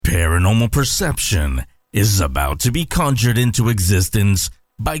Paranormal Perception is about to be conjured into existence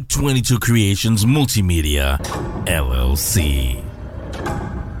by 22 Creations Multimedia, LLC.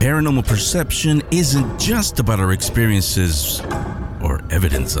 Paranormal Perception isn't just about our experiences or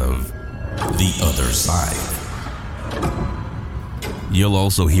evidence of the other side. You'll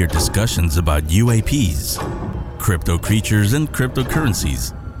also hear discussions about UAPs, crypto creatures and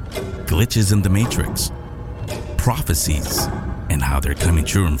cryptocurrencies, glitches in the Matrix, prophecies, and how they're coming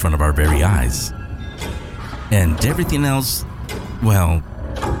true in front of our very eyes. And everything else, well,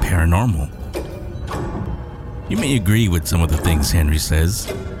 paranormal. You may agree with some of the things Henry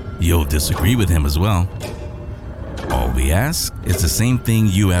says. You'll disagree with him as well. All we ask is the same thing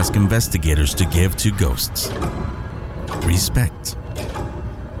you ask investigators to give to ghosts. Respect.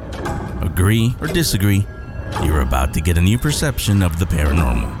 Agree or disagree, you're about to get a new perception of the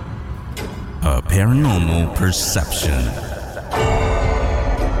paranormal. A Paranormal Perception.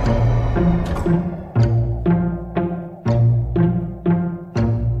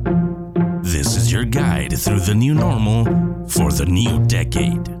 This is your guide through the new normal for the new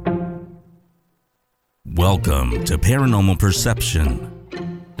decade. Welcome to Paranormal Perception.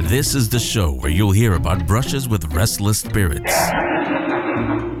 This is the show where you'll hear about brushes with restless spirits,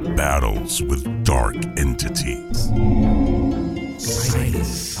 battles with dark entities,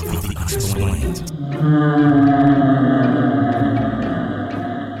 sightings of the unexplained,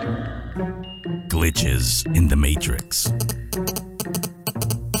 glitches in the Matrix,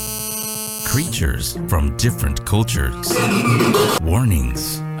 creatures from different cultures,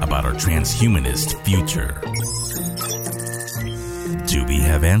 warnings about our transhumanist future. Do we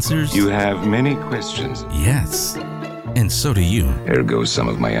have answers? You have many questions. Yes, and so do you. Here goes some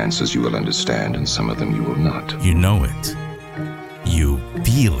of my answers you will understand, and some of them you will not. You know it. You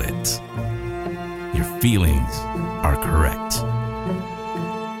feel it. Your feelings are correct.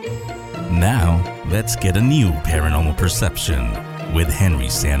 Now, let's get a new Paranormal Perception with Henry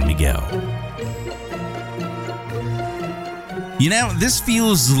San Miguel. You know, this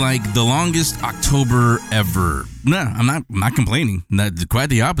feels like the longest October ever. No, I'm not complaining. Quite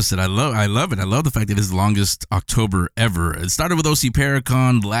the opposite. I love it. I love the fact that it's the longest October ever. It started with OC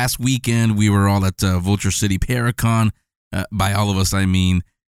Paracon last weekend. We were all at Vulture City Paracon. By all of us, I mean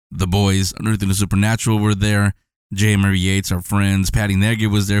the boys. Unearthing the Supernatural were there. J. Murray Yates, our friends. Patty Nagy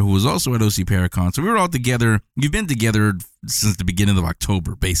was there, who was also at OC Paracon. So we were all together. We've been together since the beginning of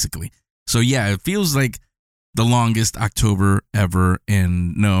October, basically. So yeah, it feels like the longest October ever,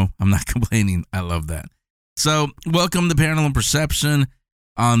 and no, I'm not complaining. I love that. So, welcome to Paranormal Perception.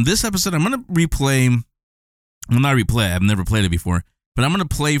 On this episode, I'm going to I've never played it before, but I'm going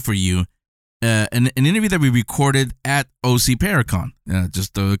to play for you an interview that we recorded at OC Paracon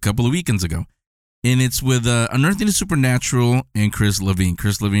just a couple of weekends ago. And it's with Unearthing the Supernatural and Chris Levine.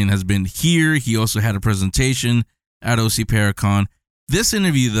 Chris Levine has been here. He also had a presentation at OC Paracon. This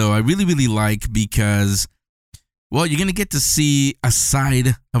interview, though, I really, really like because, well, you're going to get to see a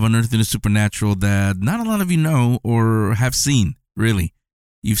side of Unearthing the Supernatural that not a lot of you know or have seen, really.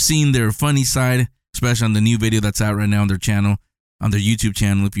 You've seen their funny side, especially on the new video that's out right now on their channel, on their YouTube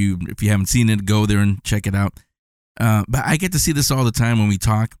channel. If you haven't seen it, go there and check it out. But I get to see this all the time when we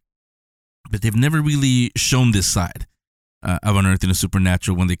talk, but they've never really shown this side of Unearthing the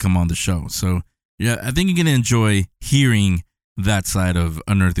Supernatural when they come on the show. So, yeah, I think you're going to enjoy hearing that side of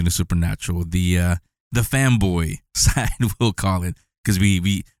Unearthing the Supernatural, the fanboy side, we'll call it, because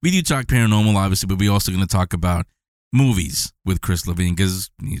we do talk paranormal, obviously, but we're also going to talk about movies with Chris Levine, because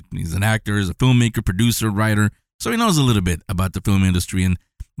he's an actor, he's a filmmaker, producer, writer, so he knows a little bit about the film industry, and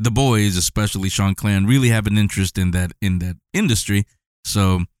the boys, especially Sean Clan, really have an interest in that industry.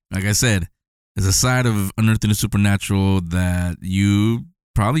 So, like I said, there's a side of Unearthing the Supernatural that you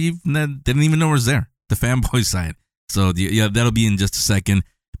probably didn't even know was there, the fanboy side. So, yeah, that'll be in just a second.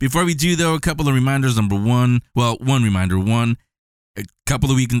 Before we do, though, a couple of reminders. Number one, one reminder. One, a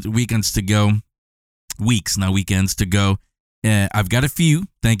couple of weekends to go. Weeks, not weekends, to go. I've got a few.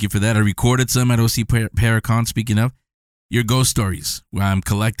 Thank you for that. I recorded some at OC Paracon, speaking of. Your ghost stories, where I'm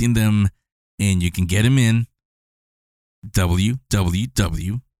collecting them, and you can get them in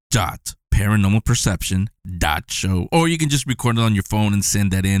www.paranormalperception.show. Or you can just record it on your phone and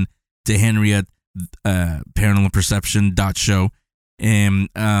send that in to Henry at paranormalperception.show. And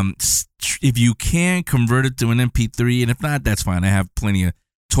if you can, convert it to an MP3, and if not, that's fine. I have plenty of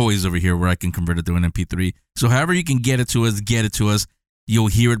toys over here where I can convert it to an MP3. So however you can get it to us. You'll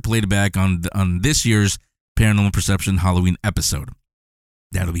hear it played back on this year's Paranormal Perception Halloween episode.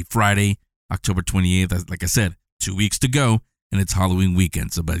 That'll be Friday, October 28th. Like I said, 2 weeks to go, and it's Halloween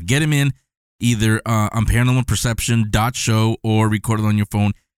weekend. So, but get them in either on paranormalperception.show or record it on your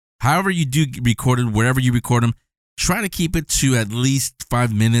phone. however you do record it, wherever you record them, try to keep it to at least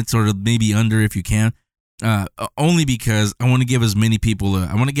 5 minutes or maybe under if you can. Only because I want to give as many people,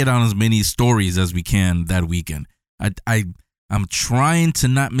 I want to get on as many stories as we can that weekend. I'm trying to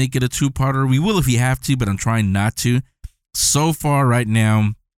not make it a two-parter. We will if we have to, but I'm trying not to. So far right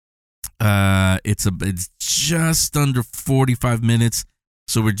now, it's just under 45 minutes,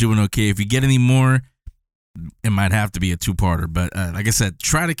 so we're doing okay. If we get any more, it might have to be a two-parter. But like I said,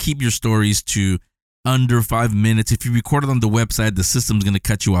 try to keep your stories to under 5 minutes. If you record it on the website, the system's going to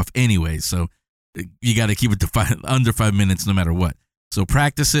cut you off anyway, so you got to keep it to under 5 minutes no matter what. So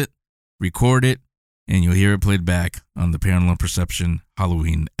practice it, record it, and you'll hear it played back on the Paranormal Perception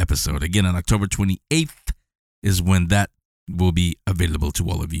Halloween episode. Again, on October 28th is when that will be available to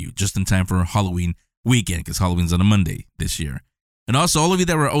all of you, just in time for Halloween weekend, because Halloween's on a Monday this year. And also, all of you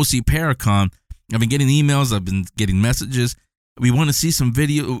that were at OC Paracon, I've been getting emails, I've been getting messages. We want to see some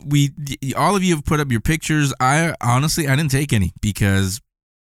video. All of you have put up your pictures. I didn't take any, because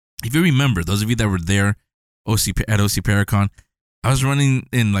if you remember, those of you that were there at OC Paracon, I was running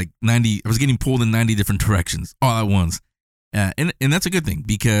in like 90, I was getting pulled in 90 different directions all at once. And that's a good thing,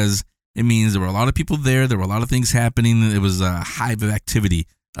 because it means there were a lot of people there. There were a lot of things happening. It was a hive of activity,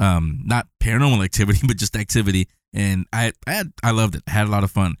 not paranormal activity, but just activity. And I loved it. I had a lot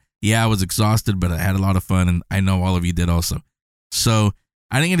of fun. Yeah, I was exhausted, but I had a lot of fun, and I know all of you did also. So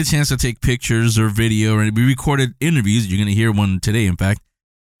I didn't get a chance to take pictures or video, or we recorded interviews. You're going to hear one today, in fact,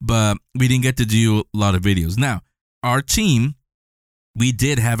 but we didn't get to do a lot of videos. Now, our team, we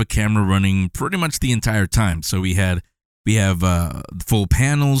did have a camera running pretty much the entire time. So we have full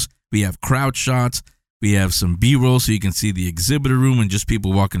panels, we have crowd shots, we have some B-roll so you can see the exhibitor room and just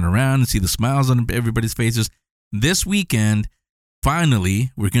people walking around and see the smiles on everybody's faces. This weekend,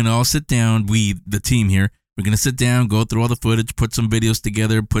 finally, we're going to all sit down, the team here, we're going to sit down, go through all the footage, put some videos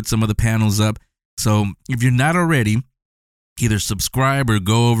together, put some of the panels up. So if you're not already, either subscribe or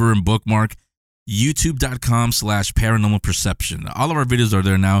go over and bookmark youtube.com/paranormal perception. All of our videos are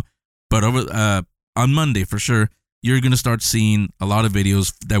there now, but over on Monday for sure, you're going to start seeing a lot of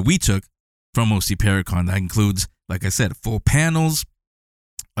videos that we took from OC Paracon. That includes, like I said, full panels,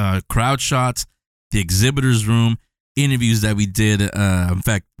 crowd shots, the exhibitors room, interviews that we did. In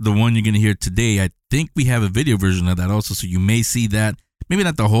fact, the one you're going to hear today, I think we have a video version of that also, so you may see that. Maybe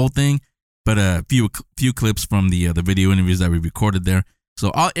not the whole thing, but a few clips from the video interviews that we recorded there.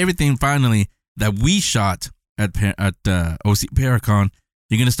 So everything finally that we shot at OC Paracon,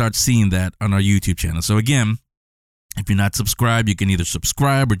 you're going to start seeing that on our YouTube channel. So again, if you're not subscribed, you can either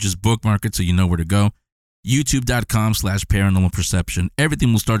subscribe or just bookmark it so you know where to go. youtube.com/paranormal perception.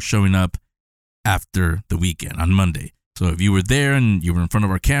 Everything will start showing up after the weekend on Monday. So if you were there and you were in front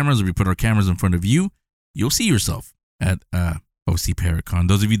of our cameras, or we put our cameras in front of you, you'll see yourself at OC Paracon.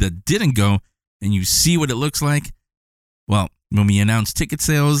 Those of you that didn't go and you see what it looks like, well, when we announce ticket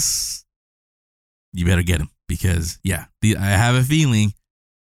sales, you better get them, because I have a feeling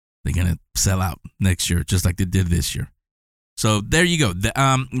they're going to sell out next year, just like they did this year. So there you go.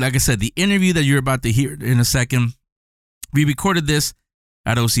 Like I said, the interview that you're about to hear in a second, we recorded this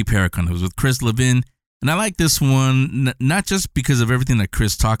at OC Paracon. It was with Chris Levin. And I like this one, not just because of everything that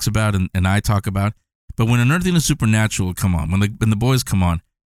Chris talks about and I talk about, but when Unearthing the Supernatural come on, when the boys come on,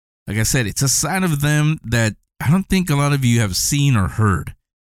 like I said, it's a side of them that I don't think a lot of you have seen or heard.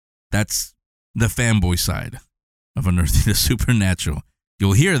 That's the fanboy side of Unearthing the Supernatural.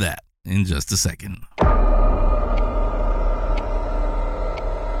 You'll hear that in just a second.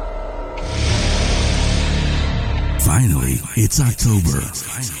 Finally, it's October.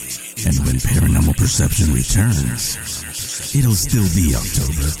 And when Paranormal Perception returns, it'll still be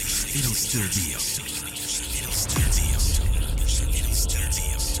October.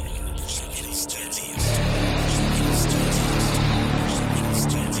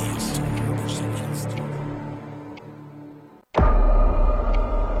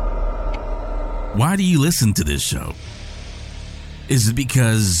 Why do you listen to this show? Is it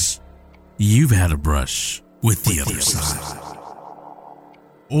because you've had a brush with the other side?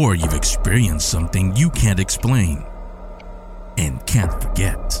 Or you've experienced something you can't explain and can't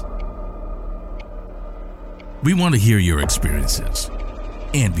forget? We want to hear your experiences,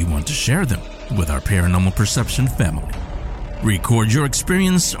 and we want to share them with our Paranormal Perception family. Record your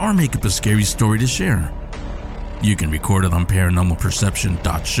experience or make up a scary story to share. You can record it on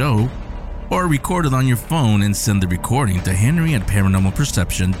paranormalperception.show, or record it on your phone and send the recording to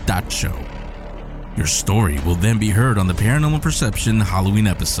henry@paranormalperception.show. Your story will then be heard on the Paranormal Perception Halloween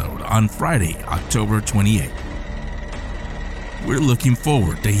episode on Friday, October 28th. We're looking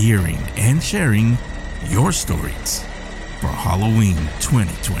forward to hearing and sharing your stories. for Halloween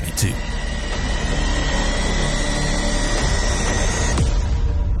 2022.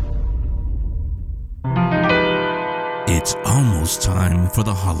 It's almost time for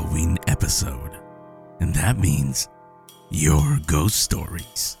the Halloween episode, and that means your ghost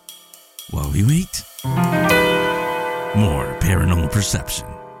stories. While we wait, more Paranormal Perception.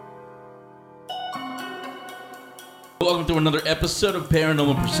 Welcome to another episode of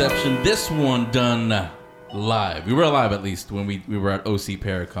Paranormal Perception. This one done live. We were live at least when we were at OC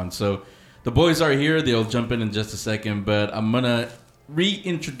Paracon. So the boys are here. They'll jump in just a second, but I'm gonna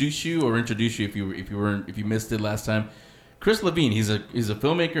introduce you if you missed it last time. Chris Levine, he's a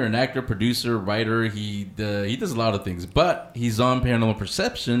filmmaker, an actor, producer, writer. He does a lot of things, but he's on Paranormal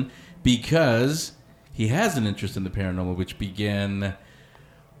Perception because he has an interest in the paranormal, which began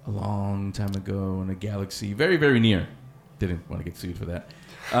a long time ago in a galaxy very, very near. Didn't want to get sued for that.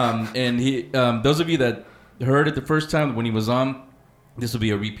 And he, those of you that heard it the first time when he was on, this will be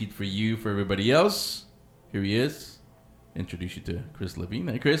a repeat for you, for everybody else. Here he is. Introduce you to Chris Levine.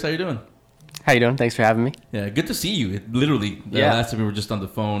 Hey, Chris, how you doing? How you doing? Thanks for having me. Yeah, good to see you. Last time we were just on the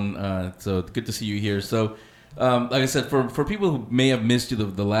phone, so good to see you here. So, like I said, for people who may have missed you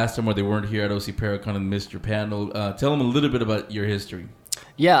the last time or they weren't here at OC Paracon and missed your panel, tell them a little bit about your history.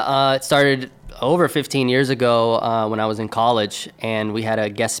 Yeah, it started over 15 years ago when I was in college, and we had a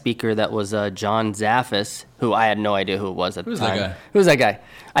guest speaker that was John Zaffis, who I had no idea who it was at the time. That guy? Who's that guy?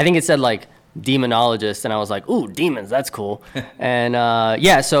 I think it said like demonologist, and I was like, ooh, demons, that's cool. And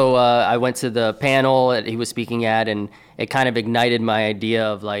so I went to the panel that he was speaking at, and it kind of ignited my idea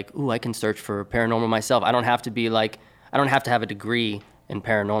of like, ooh, I can search for paranormal myself. I don't have to have a degree in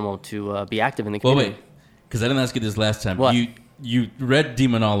paranormal to be active in the community. Well, wait, because I didn't ask you this last time. What? You read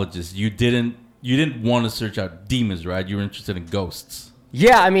demonologist. You didn't want to search out demons, right? You were interested in ghosts.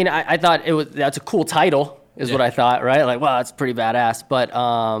 Yeah, I mean, I thought that's a cool title. Is what I thought, right? Like, wow, that's pretty badass. But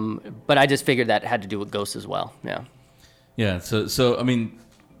I just figured that had to do with ghosts as well. Yeah. Yeah. So I mean,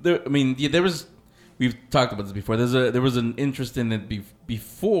 there was. We've talked about this before. There was an interest in it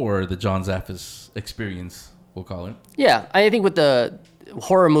before the John Zaffis experience, we'll call it. Yeah, I think with the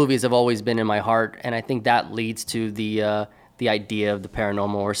horror movies have always been in my heart, and I think that leads to the idea of the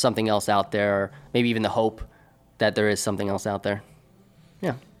paranormal or something else out there, or maybe even the hope that there is something else out there.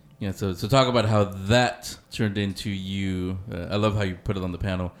 Yeah. Yeah, so talk about how that turned into you. I love how you put it on the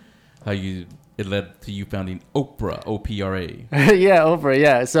panel, how it led to you founding Oprah, O-P-R-A. Yeah, Oprah,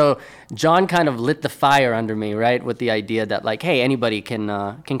 yeah. So John kind of lit the fire under me, right, with the idea that, like, hey, anybody can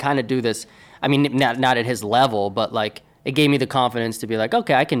kind of do this. I mean, not at his level, but, like, it gave me the confidence to be like,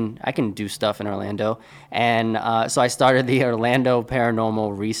 okay, I can do stuff in Orlando. And so I started the Orlando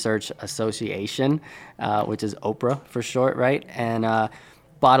Paranormal Research Association, which is Oprah for short, right? And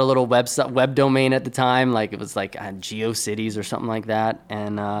bought a little web domain at the time, like it was like GeoCities or something like that,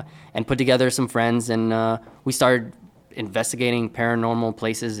 and put together some friends, and we started investigating paranormal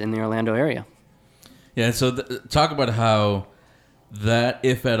places in the Orlando area. Yeah, so talk about how that,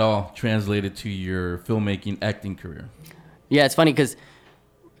 if at all, translated to your filmmaking acting career. Yeah, it's funny because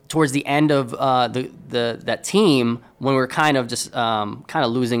towards the end of that team, when we were kind of just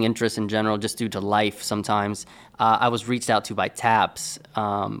losing interest in general, just due to life sometimes, I was reached out to by TAPS.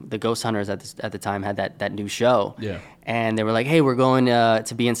 The Ghost Hunters at the time had that new show. Yeah. And they were like, hey, we're going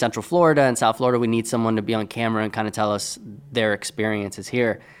to be in Central Florida and South Florida. We need someone to be on camera and kind of tell us their experiences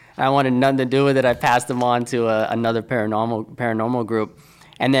here. And I wanted nothing to do with it. I passed them on to another paranormal group.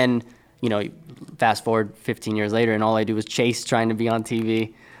 And then, fast forward 15 years later, and all I do was chase trying to be on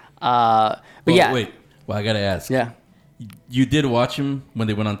TV. Wait. Well, I gotta ask. Yeah. You did watch them when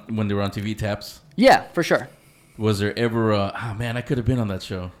they were on TV, TAPS? Yeah, for sure. Was there ever I could have been on that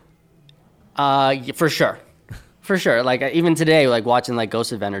show? Yeah, for sure. For sure. Like, even today, like, watching, like,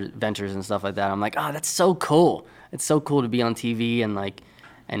 Ghost Adventures and stuff like that, I'm like, oh, that's so cool. It's so cool to be on TV and, like,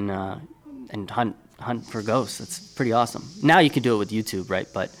 and hunt for ghosts. It's pretty awesome. Now you can do it with YouTube, right?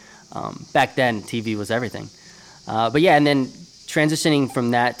 But back then, TV was everything. But, yeah, and then transitioning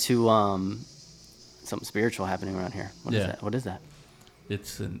from that to something spiritual happening around here. What is that? What is that?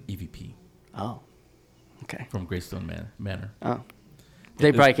 It's an EVP. Oh, okay. From Greystone Manor. Oh.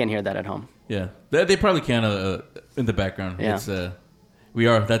 They probably can't hear that at home. Yeah, they probably can in the background. Yeah. It's,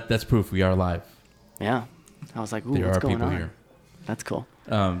 that's proof we are live. Yeah. I was like, ooh, there what's are going people on? here. That's cool.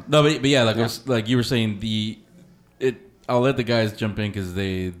 No, but yeah, like you were saying, I'll let the guys jump in because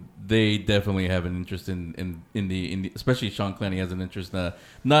they definitely have an interest in the especially Sean Clancy has an interest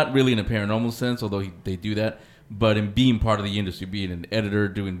not really in a paranormal sense, although they do that, but in being part of the industry, being an editor,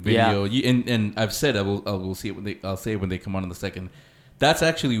 doing video. Yeah. And I've said I'll say it when they come on in a second. That's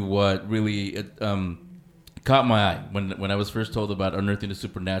actually what really caught my eye when I was first told about Unearthing the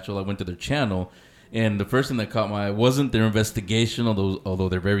Supernatural. I went to their channel, and the first thing that caught my eye wasn't their investigation, although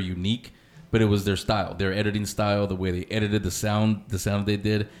they're very unique, but it was their style, their editing style, the way they edited the sound they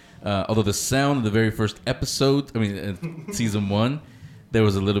did. Although the sound of the very first episode, season 1, there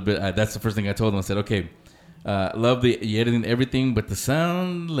was a little bit. That's the first thing I told them. I said, okay, love the editing, everything, but the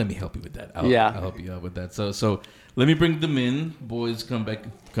sound, let me help you with that. I'll help you out with that. So let me bring them in. Boys, come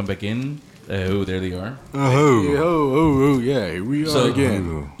back in. There they are. Yeah, we are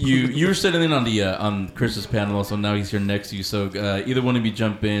again. You were sitting in on Chris's panel, so now he's here next to you. So either one of you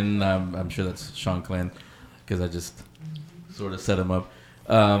jump in. I'm sure that's Sean Clan, because I just sort of set him up.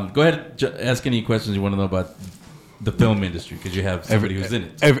 Go ahead, ask any questions you want to know about the film industry, because you have somebody who's in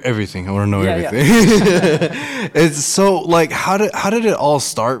it. Everything. I want to know everything. It's so, like, how did it all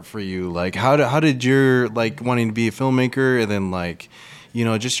start for you? Like, how did your, like, wanting to be a filmmaker, and then, like, you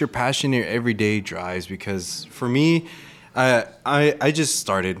know, just your passion, your everyday drives? Because for me, I just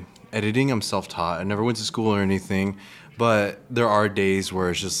started editing. I'm self-taught. I never went to school or anything. But there are days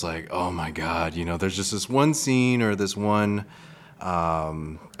where it's just like, oh my God, you know, there's just this one scene or this one,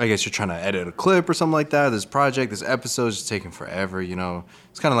 I guess you're trying to edit a clip or something like that. This project, this episode is just taking forever, you know.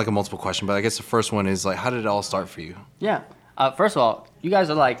 It's kind of like a multiple question, but I guess the first one is, like, how did it all start for you? Yeah. First of all, you guys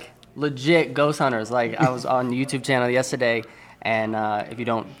are, like, legit ghost hunters. Like, I was on the YouTube channel yesterday, and if you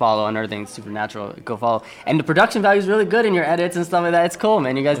don't follow Unearthing Supernatural, go follow. And the production value is really good in your edits and stuff like that. It's cool,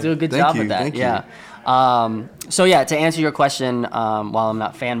 man. You guys do a good job with that. Yeah. So yeah, to answer your question, while I'm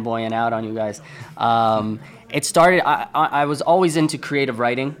not fanboying out on you guys, it started. I was always into creative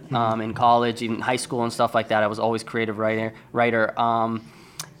writing in college, in high school, and stuff like that. I was always creative writer.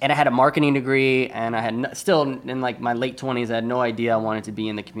 And I had a marketing degree, and I had still in like my late 20s. I had no idea I wanted to be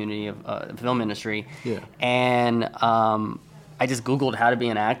in the community of the film industry. Yeah. And I just Googled how to be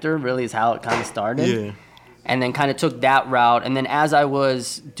an actor. Really, is how it kind of started. Yeah. And then kind of took that route. And then as I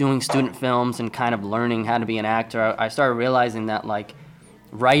was doing student films and kind of learning how to be an actor, I started realizing that, like,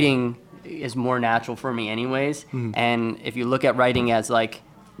 writing is more natural for me anyways. And if you look at writing as like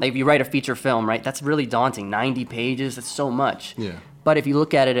if you write a feature film, right, that's really daunting. 90 pages, that's so much. Yeah. But if you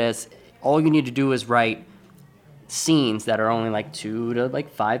look at it as all you need to do is write scenes that are only like 2 to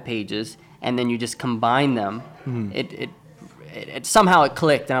like 5 pages, and then you just combine them, it somehow it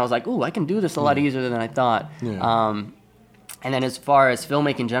clicked, and I was like, ooh, I can do this a lot easier than I thought. Yeah. And then as far as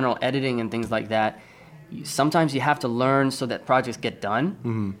filmmaking in general, editing and things like that, sometimes you have to learn so that projects get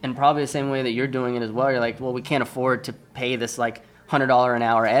done. And probably the same way that you're doing it as well. You're like, well, we can't afford to pay this like $100 an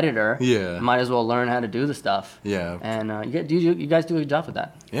hour editor. Yeah. Might as well learn how to do the stuff. Yeah. And you guys do a good job with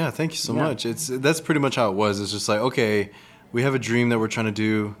that. Yeah, thank you so much. That's pretty much how it was. It's just like, okay, we have a dream that we're trying to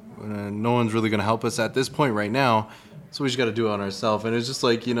do. No one's really going to help us at this point right now. So we just got to do it on ourselves. And it's just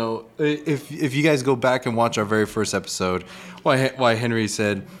like, you know, if you guys go back and watch our very first episode, why Henry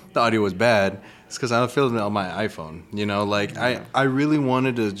said the audio was bad, it's because I filmed it on my iPhone. You know, like I really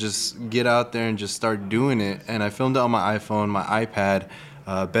wanted to just get out there and just start doing it. And I filmed it on my iPhone, my iPad.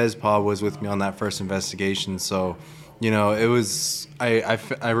 Bezpaw was with me on that first investigation. So, you know, it was,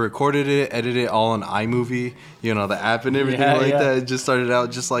 I recorded it, edited it all on iMovie, you know, the app and everything that. It just started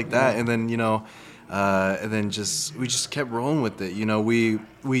out just like that. And then, you know, and then we just kept rolling with it. You know,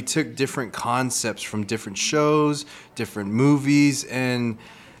 we took different concepts from different shows, different movies, and,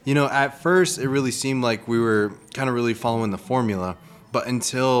 you know, at first it really seemed like we were kind of really following the formula. But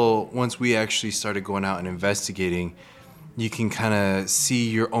until once we actually started going out and investigating, you can kind of see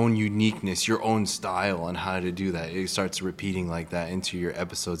your own uniqueness, your own style on how to do that. It starts repeating like that into your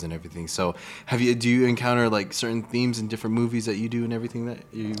episodes and everything. So do you encounter like certain themes in different movies that you do and everything that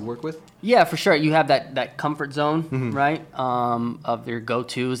you work with? Yeah, for sure. You have that comfort zone, right, of your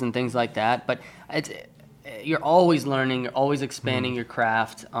go-tos and things like that. But you're always learning, you're always expanding your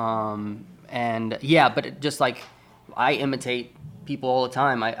craft. But just like I imitate people all the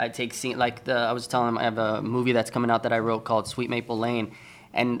time. I take scene like I was telling him I have a movie that's coming out that I wrote called Sweet Maple Lane,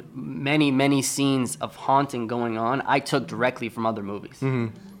 and many scenes of haunting going on I took directly from other movies.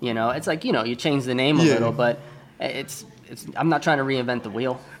 You know, it's like, you know, you change the name a little, but it's I'm not trying to reinvent the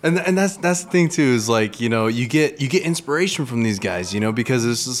wheel. And that's the thing too, is like, you know, you get inspiration from these guys, you know, because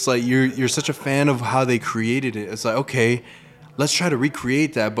it's just like you're such a fan of how they created it. It's like, okay, let's try to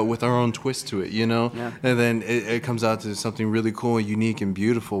recreate that, but with our own twist to it, you know? Yeah. And then it comes out to something really cool and unique and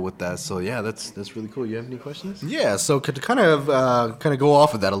beautiful with that. So, yeah, that's really cool. You have any questions? Yeah, so to kind of go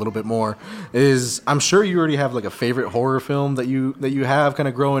off of that a little bit more, is I'm sure you already have like a favorite horror film that you have kind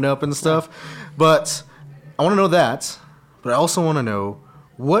of growing up and stuff. But I want to know that, but I also want to know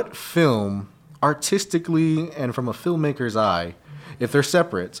what film artistically and from a filmmaker's eye, if they're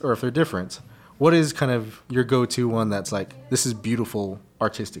separate or if they're different, what is kind of your go-to one that's like, this is beautiful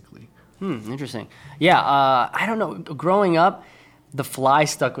artistically? Interesting. Yeah, I don't know. Growing up, The Fly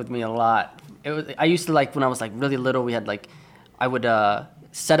stuck with me a lot. I used to like when I was like really little. We had like, I would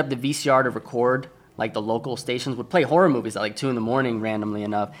set up the VCR to record. Like the local stations would play horror movies at like 2 a.m. randomly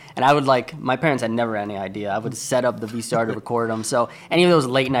enough, and I would like my parents had never any idea. I would set up the VCR to record them. So any of those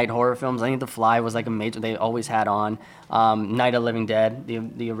late night horror films, I think The Fly was like a major. They always had on Night of the Living Dead,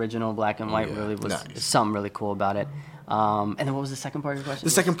 the original black and white. Really was something really cool about it. And then what was the second part of your question?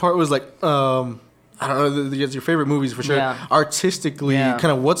 The second part was like, I don't know, your favorite movies for sure. Yeah. Artistically, kind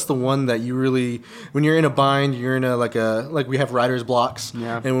of what's the one that you really, when you're in a bind, you're in like we have writer's blocks.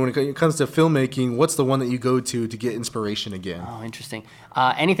 Yeah. And when it comes to filmmaking, what's the one that you go to get inspiration again? Oh, interesting.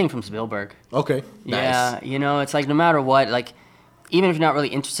 Anything from Spielberg. Okay. Yeah, Nice. it's like no matter what, like even if you're not really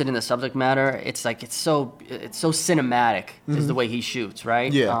interested in the subject matter, it's like it's so cinematic is the way he shoots,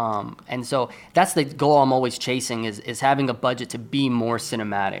 right? Yeah. And so that's the goal I'm always chasing is having a budget to be more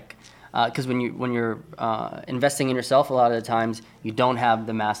cinematic. Because when you're investing in yourself, a lot of the times you don't have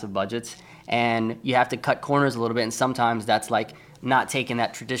the massive budgets, and you have to cut corners a little bit. And sometimes that's like not taking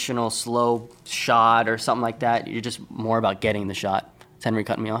that traditional slow shot or something like that. You're just more about getting the shot. Is Henry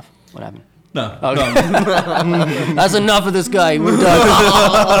cutting me off? What happened? No. Okay. That's enough of this guy. We're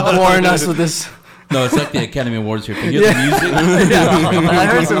done boring us with this. No, it's like the Academy Awards here. Can you hear the music? I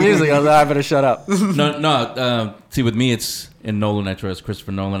heard some music. I was like, I better shut up. No. See, with me, it's in Nolan. I trust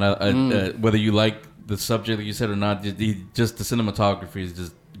Christopher Nolan. Whether you like the subject that you said or not, just the cinematography is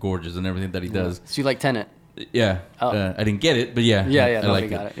just gorgeous and everything that he does. So you like Tenet? Yeah. I didn't get it, but yeah. Yeah. I like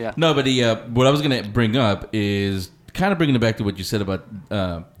got it. Yeah. No, but what I was gonna bring up is kind of bringing it back to what you said about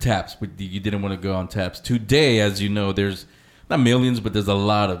taps. You didn't want to go on taps today, as you know. There's not millions, but there's a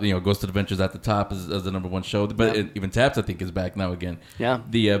lot of Ghost Adventures at the top as the number one show. But even Taps, I think, is back now again. Yeah.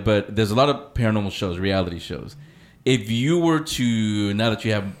 But there's a lot of paranormal shows, reality shows. If you were to, now that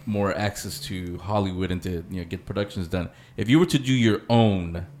you have more access to Hollywood and to get productions done, if you were to do your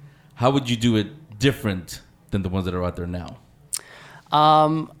own, how would you do it different than the ones that are out there now?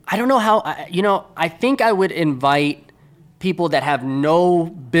 I don't know how. I think I would invite people that have no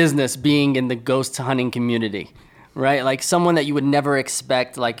business being in the ghost hunting community. Right, like someone that you would never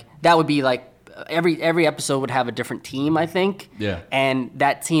expect. Like that would be like every episode would have a different team, I think. Yeah. And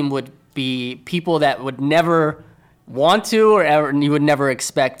that team would be people that would never want to or ever you would never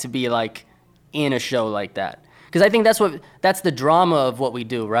expect to be like in a show like that. Because I think that's the drama of what we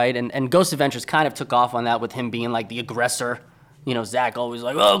do, right? And Ghost Adventures kind of took off on that with him being like the aggressor. Zach always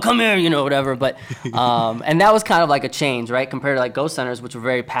like, oh, come here, whatever. But, and that was kind of like a change, right? Compared to like Ghost Hunters, which were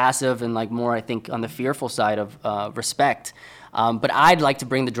very passive and like more, I think, on the fearful side of respect. But I'd like to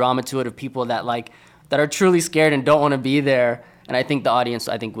bring the drama to it of people that are truly scared and don't want to be there. And I think the audience,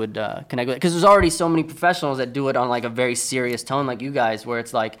 would connect with it. Because there's already so many professionals that do it on like a very serious tone, like you guys, where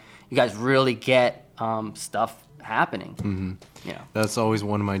it's like, you guys really get stuff happening. Mm-hmm. That's always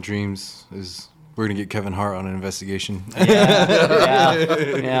one of my dreams is... We're going to get Kevin Hart on an investigation.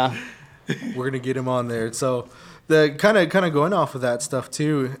 Yeah. We're going to get him on there. So the kind of going off of that stuff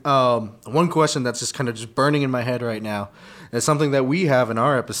too, one question that's just kind of just burning in my head right now is something that we have in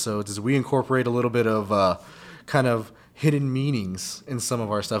our episodes is we incorporate a little bit of kind of hidden meanings in some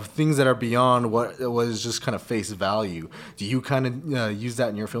of our stuff, things that are beyond what was just kind of face value. Do you kind of use that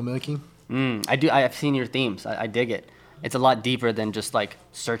in your filmmaking? I do. I've seen your themes. I dig it. It's a lot deeper than just like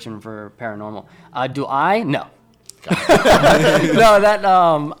searching for paranormal. Do I? No. No, that.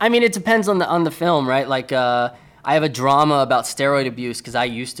 I mean, it depends on the film, right? Like, I have a drama about steroid abuse because I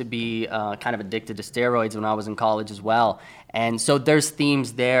used to be kind of addicted to steroids when I was in college as well, and so there's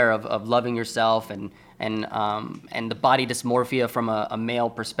themes there of loving yourself and the body dysmorphia from a male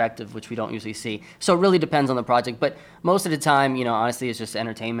perspective, which we don't usually see. So it really depends on the project, but most of the time, honestly, it's just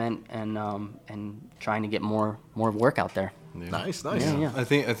entertainment and trying to get more work out there. Yeah. Nice. Yeah. I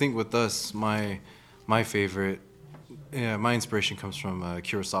think with us, my favorite, my inspiration comes from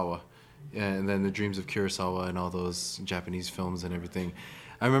Kurosawa, and then the Dreams of Kurosawa and all those Japanese films and everything.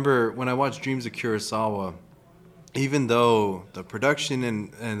 I remember when I watched Dreams of Kurosawa, even though the production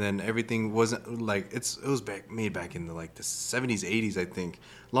and then everything wasn't like it was made back in the 70s, 80s, I think,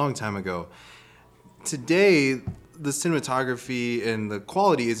 long time ago. Today, the cinematography and the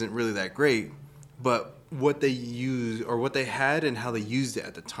quality isn't really that great, but what they used or what they had and how they used it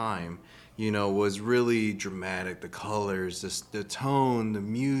at the time, was really dramatic. The colors, the tone, the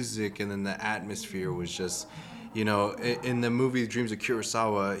music, and then the atmosphere was just. In the movie Dreams of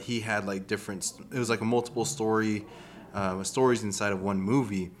Kurosawa, he had different. It was like a multiple stories inside of one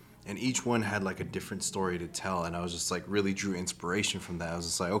movie, and each one had a different story to tell. And I was just really drew inspiration from that. I was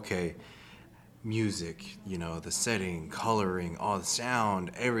just like, okay, music, the setting, coloring, all the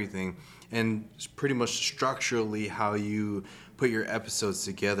sound, everything, and pretty much structurally how you put your episodes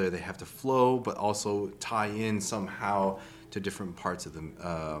together. They have to flow, but also tie in somehow to different parts of the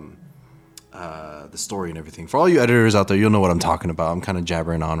story and everything. For all you editors out there, you'll know what I'm talking about. I'm kind of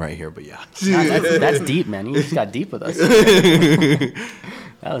jabbering on right here, but yeah. That's deep, man. You just got deep with us.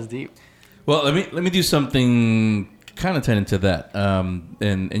 That was deep. Well, let me do something kind of tied into that,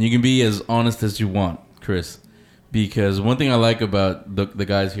 and you can be as honest as you want, Chris, because one thing I like about the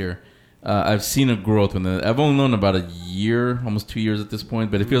guys here, I've seen a growth. I've only known about a year, almost 2 years at this point,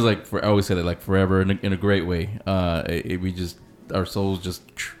 but it feels like I always say that like forever in a great way. Our souls just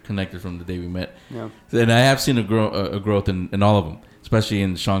connected from the day we met. Yeah. And I have seen a growth in all of them, especially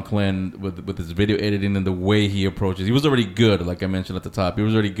in Sean Glenn with his video editing and the way he approaches. He was already good, like I mentioned at the top. He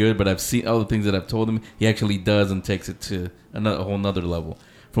was already good, but I've seen all the things that I've told him, he actually does and takes it to a whole nother level.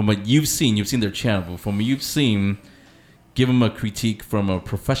 From what you've seen their channel, but from what you've seen, give him a critique from a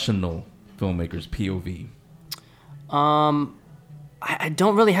professional filmmaker's POV. I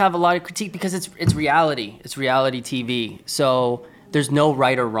don't really have a lot of critique because it's reality. It's reality TV. So there's no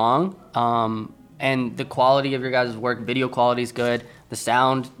right or wrong. And the quality of your guys' work, video quality is good. The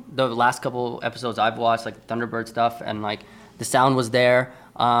sound, the last couple episodes I've watched, like Thunderbird stuff, and like the sound was there.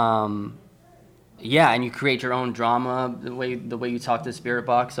 And you create your own drama the way you talk to the Spirit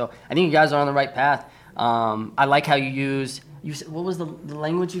Box. So I think you guys are on the right path. I like how you what was the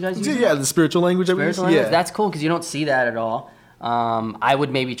language you guys used? Yeah, the spiritual language. Yeah, that's cool because you don't see that at all. I would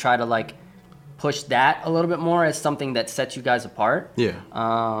maybe try to like push that a little bit more as something that sets you guys apart. Yeah.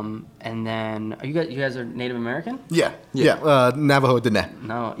 And then you guys are Native American? Yeah. Navajo Diné.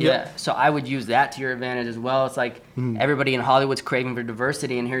 No. Yeah. So I would use that to your advantage as well. It's like everybody in Hollywood's craving for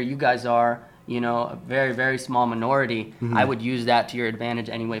diversity, and here you guys are, a very, very small minority. I would use that to your advantage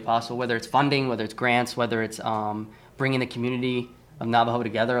any way possible, whether it's funding, whether it's grants, whether it's bringing the community of Navajo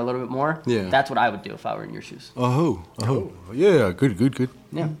together a little bit more. Yeah. That's what I would do if I were in your shoes. Yeah, good.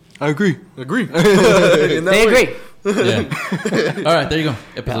 Yeah. I agree. They agree. Yeah. All right, there you go.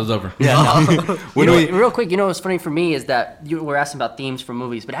 Episode's over. Yeah. Real quick, what's funny for me is that you were asking about themes for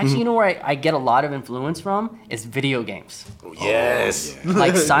movies, but actually, where I get a lot of influence from is video games. Yes.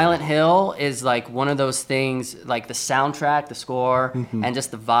 Like Silent Hill is like one of those things, like the soundtrack, the score, and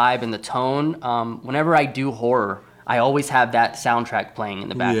just the vibe and the tone. Whenever I do horror, I always have that soundtrack playing in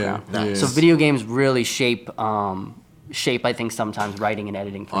the background. Yeah, nice. So video games really shape, I think, sometimes writing and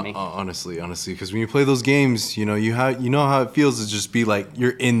editing for me. Honestly, because when you play those games, you know how it feels to just be like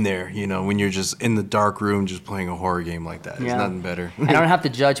you're in there. When you're just in the dark room, just playing a horror game like that. There's nothing better. And I don't have to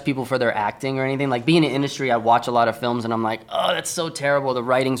judge people for their acting or anything. Like being in the industry, I watch a lot of films and I'm like, oh, that's so terrible. The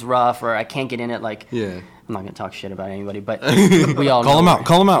writing's rough, or I can't get in it. Like, I'm not gonna talk shit about anybody, but we all call them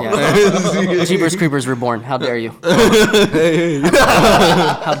out. Yeah. Jeepers Creepers Reborn. How dare you?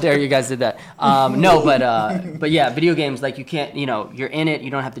 How dare you guys did that? But yeah, video games, like you can't, you're in it. You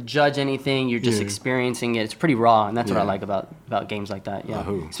don't have to judge anything. You're just experiencing it. It's pretty raw, and that's what I like about games like that. Yeah.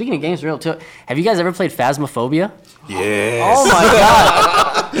 Speaking of games, real too. Have you guys ever played Phasmophobia? Yes. Oh my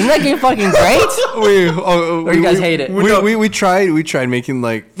god! Isn't that game fucking great? Or you guys hate it? We tried making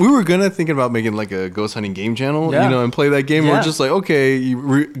we were thinking about making like a ghost hunting game channel, and play that game. We're just like, okay,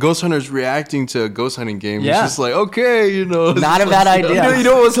 ghost hunters reacting to a ghost hunting game. It's just like, okay, not a bad idea. You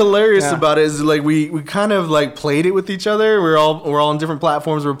know what was hilarious about it is like we kind of like played it with each other. We're all on different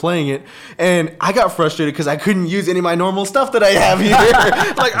platforms. We're playing it, and I got frustrated because I couldn't use any of my normal stuff that I have here.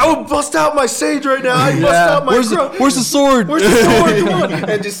 Like I would bust out my sage right now. I bust out my where's the sword? Where's the sword? Come on.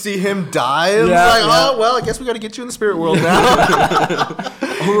 And just see him die. And oh well, I guess we got to get you in the spirit world now.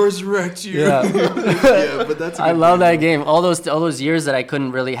 I'll resurrect you. But that's. I love that game. All those years that I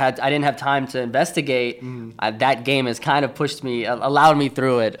didn't have time to investigate. That game has kind of pushed me, allowed me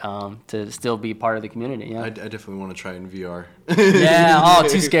through it to still be part of the community. Yeah. I definitely want to try it in VR. Yeah. Oh,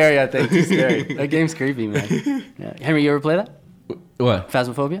 too scary. I think too scary. That game's creepy, man. Yeah. Henry, you ever play that? What?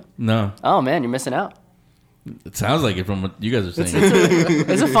 Phasmophobia? No. Oh man, you're missing out. It sounds like it from what you guys are saying.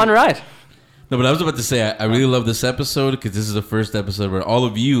 It's a fun ride. No, but I was about to say, I really love this episode because this is the first episode where all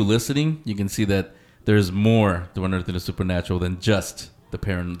of you listening, you can see that there's more to Unearthing the Supernatural than just the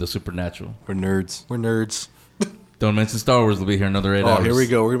supernatural. We're nerds. Don't mention Star Wars. We'll be here another 8 hours. Oh, here we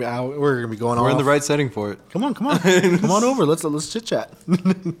go. We're gonna be going on. We're in the right setting for it. Come on. Come on over. Let's chit chat.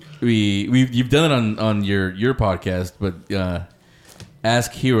 You've done it on your podcast, but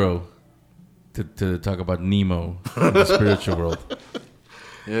ask Hero to talk about Nemo in the spiritual world.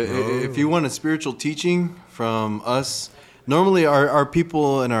 If you want a spiritual teaching from us, normally our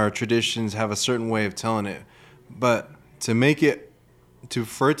people and our traditions have a certain way of telling it, but to make it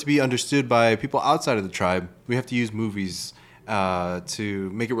for it to be understood by people outside of the tribe, we have to use movies to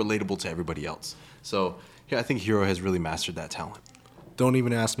make it relatable to everybody else. So yeah, I think Hiro has really mastered that talent. Don't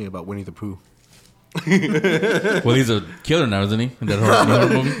even ask me about Winnie the Pooh. Well, he's a killer now, isn't he? In that horror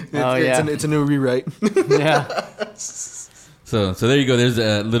movie. It's a new rewrite. Yeah. So there you go. There's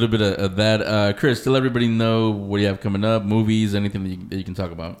a little bit of that. Chris, let everybody know what you have coming up, movies, anything that you can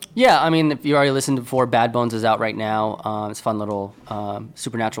talk about. Yeah, I mean, if you already listened to before, Bad Bones is out right now. It's a fun little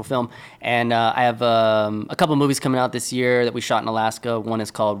supernatural film. And I have a couple movies coming out this year that we shot in Alaska. One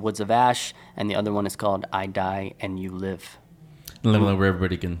is called Woods of Ash, and the other one is called I Die and You Live. Let them know where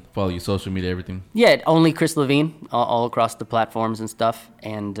everybody can follow you, social media, everything. Yeah, only Chris Levine, all across the platforms and stuff.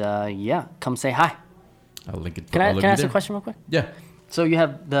 And yeah, come say hi. I'll link it. Can I ask a question real quick? Yeah. So you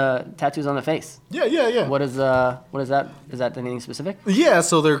have the tattoos on the face. Yeah. What is that? Is that anything specific? Yeah,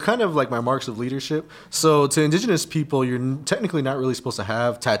 so they're kind of like my marks of leadership. So to indigenous people, you're technically not really supposed to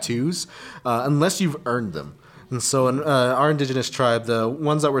have tattoos unless you've earned them. And so in our indigenous tribe, the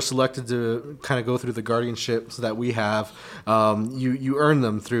ones that were selected to kind of go through the guardianships that we have, you earn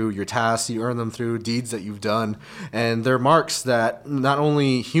them through your tasks, you earn them through deeds that you've done. And they're marks that not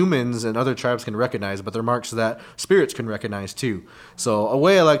only humans and other tribes can recognize, but they're marks that spirits can recognize too. So a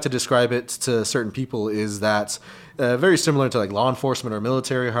way I like to describe it to certain people is that very similar to like law enforcement or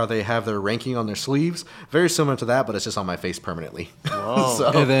military, how they have their ranking on their sleeves. Very similar to that, but it's just on my face permanently.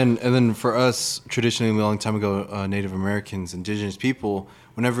 So. And then for us, traditionally, a long time ago, Native Americans, indigenous people,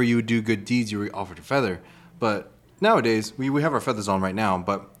 whenever you would do good deeds, you were offered a feather. But nowadays, we have our feathers on right now,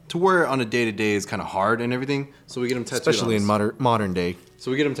 but to wear it on a day-to-day is kind of hard and everything, so we get them tattooed Especially on in us. modern day.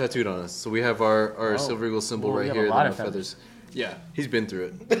 So we get them tattooed on us. So we have our Silver Eagle symbol Well, we right have a here, lot then of our feathers. Yeah, he's been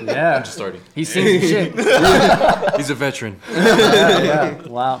through it. Yeah. I'm just starting. He's seen some shit. He's a veteran. Yeah.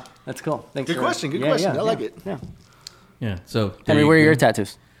 Wow. That's cool. Thanks. Good question. Good question. I like it. Yeah. Yeah. So Henry, where are your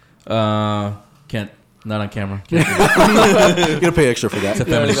tattoos? Can't. Not on camera. You gotta pay extra for that. It's a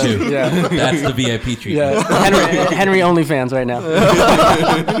family shoe. Yeah. That's the VIP treatment. Yeah. Henry OnlyFans right now.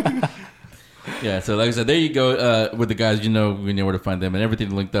 Yeah, so like I said, there you go with the guys. We know where to find them, and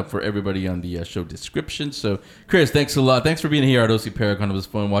everything linked up for everybody on the show description. So, Chris, thanks a lot. Thanks for being here at OC Paracon. It was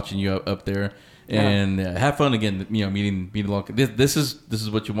fun watching you up there, and have fun again. Meeting along. This is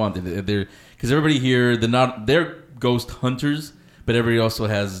what you want. They're because everybody here, they're ghost hunters, but everybody also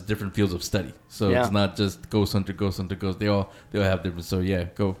has different fields of study. So it's not just ghost hunter, ghost. They all have different. So yeah,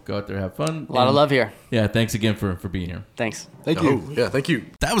 go out there, have fun. A lot of love here. Yeah, thanks again for being here. Thanks. Thank you. Yeah, thank you.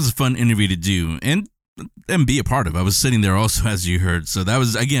 That was a fun interview to do and be a part of. I was sitting there also, as you heard. So that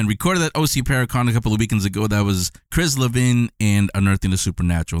was, again, recorded at OC Paracon a couple of weekends ago. That was Chris Levin and Unearthing the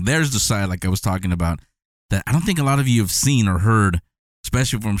Supernatural. There's the side, like I was talking about, that I don't think a lot of you have seen or heard,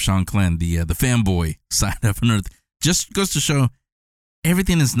 especially from Sean Clenn, the fanboy side of Unearth. Just goes to show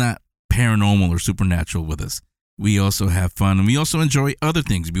everything is not paranormal or supernatural with us. We also have fun, and we also enjoy other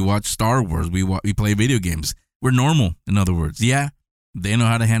things. We watch Star Wars. We play video games. We're normal, in other words. Yeah, they know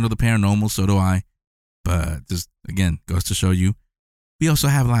how to handle the paranormal, so do I. But just, again, goes to show you, we also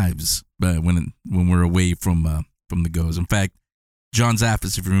have lives when we're away from the ghosts. In fact, John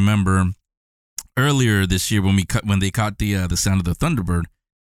Zaffis, if you remember, earlier this year when they caught the sound of the Thunderbird,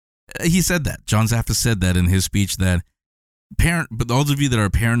 he said that. John Zaffis said that in his speech that but those of you that are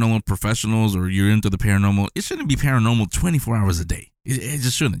paranormal professionals or you're into the paranormal, it shouldn't be paranormal 24 hours a day. It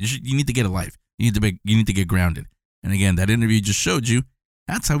just shouldn't. You need to get a life. You need to get grounded. And again, that interview just showed you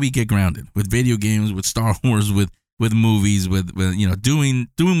that's how we get grounded, with video games, with Star Wars, with movies, with doing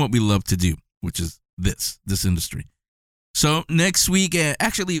what we love to do, which is this industry. So next week,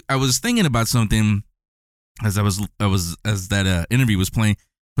 actually, I was thinking about something as that interview was playing.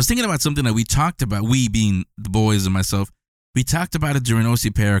 I was thinking about something that we talked about. We being the boys and myself. We talked about it during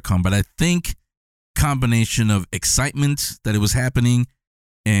OC Paracon, but I think combination of excitement that it was happening,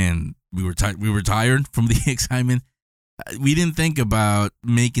 and we were tired from the excitement. We didn't think about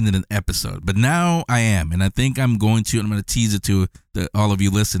making it an episode, but now I am, and I think I'm going to tease it to all of you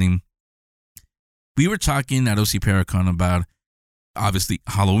listening. We were talking at OC Paracon about, obviously,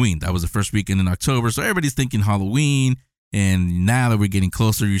 Halloween. That was the first weekend in October, so everybody's thinking Halloween, and now that we're getting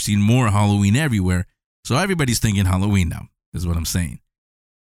closer, you're seeing more Halloween everywhere, so everybody's thinking Halloween now, is what I'm saying.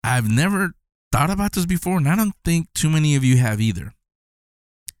 I've never thought about this before, and I don't think too many of you have either.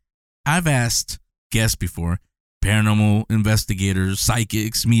 I've asked guests before, paranormal investigators,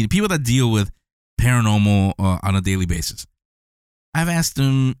 psychics, people that deal with paranormal on a daily basis. I've asked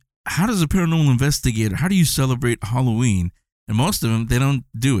them, how does a paranormal investigator, how do you celebrate Halloween? And most of them, they don't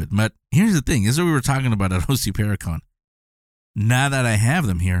do it. But here's the thing, this is what we were talking about at OC Paracon. Now that I have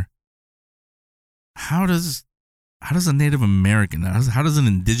them here, how does how does a Native American, how does an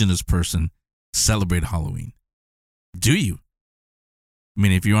indigenous person celebrate Halloween? Do you? I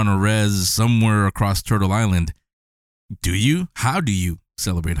mean, if you're on a res somewhere across Turtle Island, do you? How do you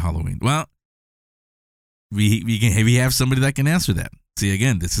celebrate Halloween? Well, we have somebody that can answer that. See,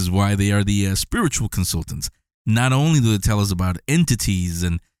 again, this is why they are the spiritual consultants. Not only do they tell us about entities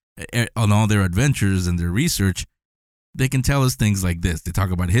and on all their adventures and their research, they can tell us things like this. They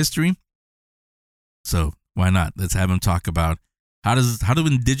talk about history. So why not? Let's have them talk about how do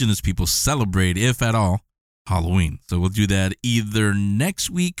indigenous people celebrate, if at all, Halloween. So we'll do that either next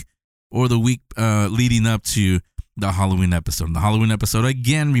week or the week leading up to the Halloween episode. And the Halloween episode,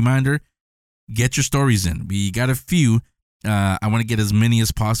 again, reminder, get your stories in. We got a few. I want to get as many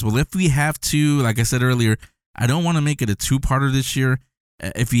as possible. If we have to, like I said earlier, I don't want to make it a two-parter this year.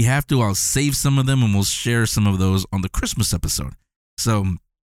 If we have to, I'll save some of them and we'll share some of those on the Christmas episode. So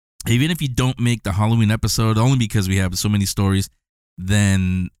even if you don't make the Halloween episode, only because we have so many stories,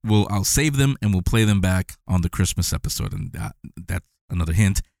 then I'll save them and we'll play them back on the Christmas episode. And that's another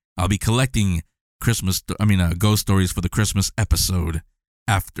hint. I'll be collecting ghost stories for the Christmas episode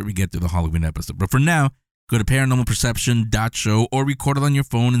after we get to the Halloween episode. But for now, go to paranormalperception.show or record it on your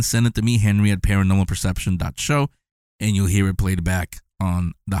phone and send it to me, Henry, at paranormalperception.show, and you'll hear it played back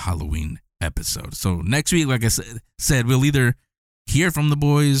on the Halloween episode. So next week, like I said, we'll either hear from the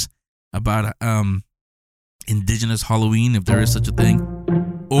boys about indigenous Halloween, if there is such a thing,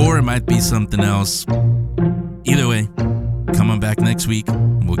 or it might be something else. Either way, come on back next week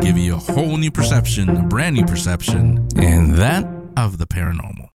and we'll give you a whole new perception, a brand new perception, and that of the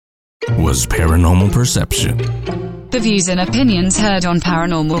paranormal was Paranormal Perception. The views and opinions heard on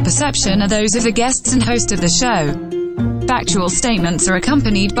Paranormal Perception are those of the guests and host of the show. Factual statements are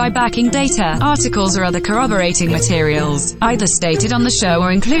accompanied by backing data, articles or other corroborating materials, either stated on the show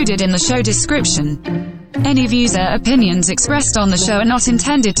or included in the show description. Any views or opinions expressed on the show are not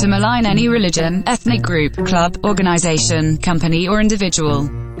intended to malign any religion, ethnic group, club, organization, company or individual.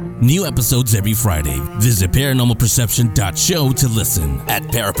 New episodes every Friday. Visit paranormalperception.show to listen. At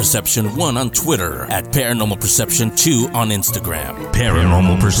Paraperception1 on Twitter. At Paranormalperception2 on Instagram.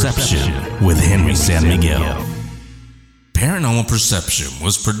 Paranormal Perception with Henry San Miguel. Paranormal Perception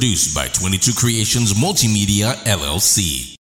was produced by 22 Creations Multimedia, LLC.